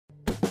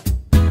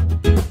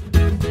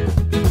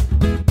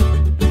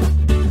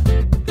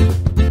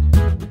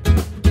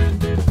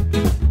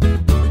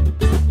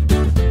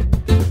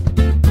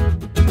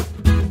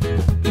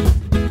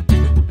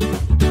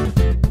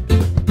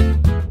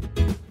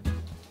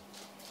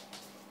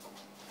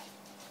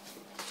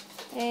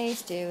Hey,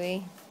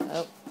 Stewie.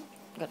 Oh,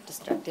 got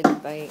distracted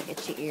by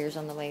itchy ears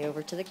on the way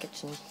over to the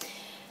kitchen.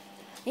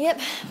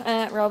 Yep,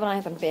 Rob and I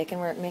have been baking.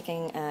 We're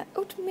making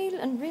oatmeal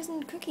and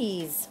raisin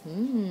cookies.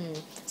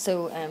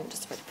 So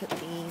just about to put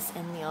these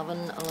in the oven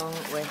along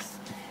with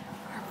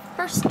our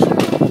first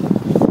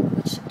churro,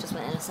 which just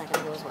went in a second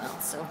ago as well.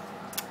 So,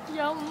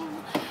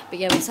 yum! But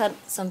yeah, we just had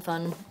some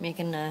fun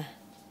making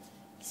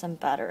some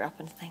batter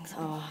up and things.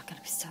 Oh, gonna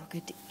be so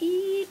good to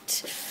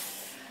eat.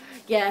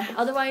 Yeah,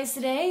 otherwise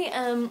today,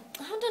 I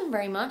haven't done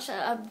very much.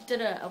 I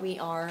did a wee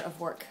hour of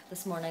work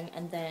this morning,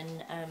 and then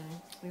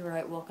we were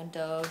out walking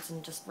dogs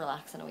and just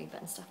relaxing a wee bit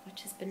and stuff,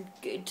 which has been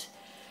good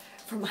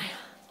for my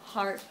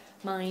heart,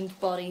 mind,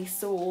 body,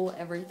 soul,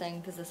 everything,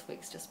 because this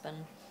week's just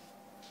been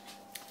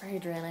very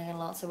draining in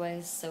lots of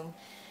ways, so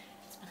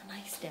it's been a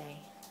nice day,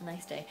 a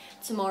nice day.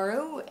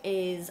 Tomorrow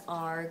is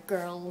our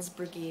Girls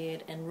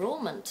Brigade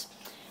enrolment.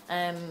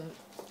 Now,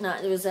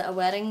 there was a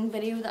wedding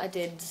video that I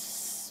did.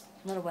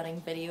 Not a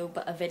wedding video,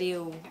 but a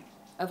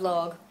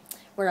vlog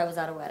where I was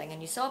at a wedding,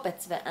 and you saw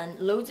bits of it, and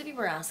loads of you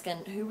were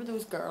asking who were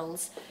those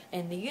girls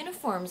in the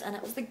uniforms, and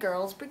it was the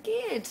Girls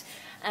Brigade.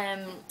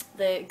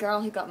 The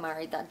girl who got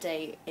married that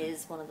day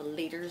is one of the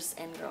leaders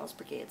in Girls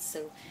Brigade,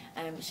 so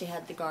she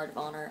had the guard of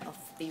honour of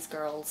these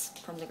girls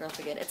from the Girls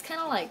Brigade. It's kind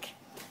of like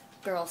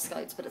Girl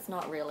Scouts, but it's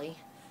not really.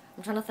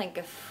 I'm trying to think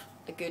of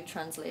a good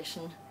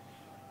translation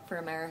for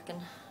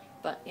American,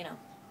 but you know.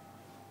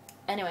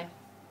 Anyway.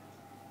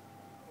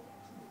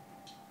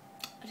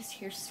 I just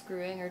hear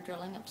screwing or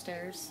drilling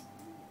upstairs.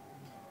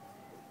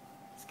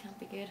 This can't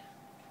be good.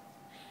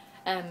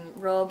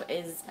 Rob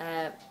is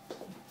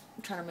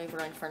trying to move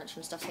around furniture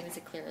and stuff, so he needs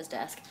to clear his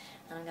desk.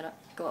 And I'm gonna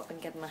go up and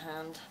give him a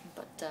hand,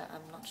 but I'm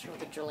not sure what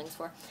the drilling's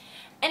for.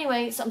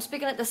 Anyway, so I'm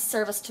speaking at this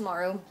service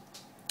tomorrow,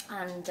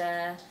 and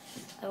I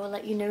will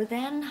let you know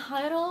then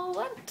how it all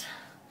went.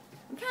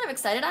 I'm kind of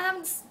excited. I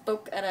haven't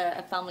spoke at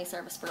a family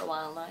service for a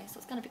while now, so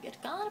it's gonna be good.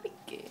 Gonna be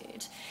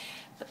good.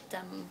 But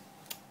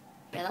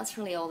yeah, that's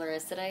really all there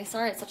is today.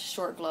 Sorry it's such a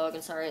short vlog,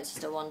 and sorry it's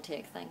just a one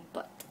take thing,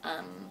 but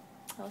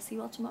I'll see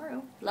you all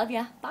tomorrow. Love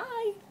ya.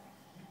 Bye.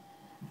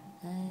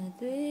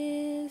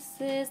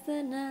 This is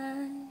the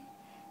night.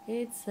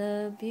 It's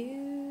a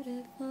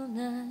beautiful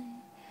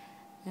night,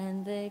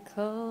 and they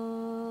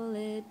call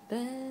it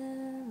Bella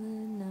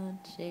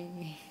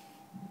Noche.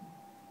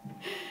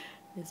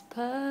 This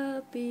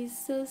puppy's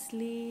so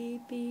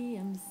sleepy,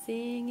 I'm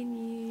singing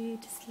you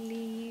to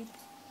sleep.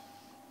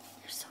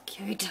 You're so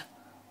cute.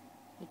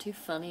 You're too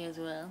funny as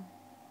well.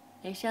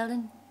 Hey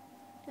Sheldon?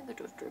 Look at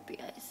those droopy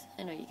eyes.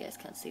 I know you guys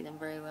can't see them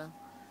very well,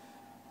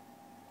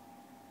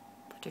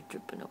 but they're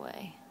drooping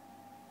away.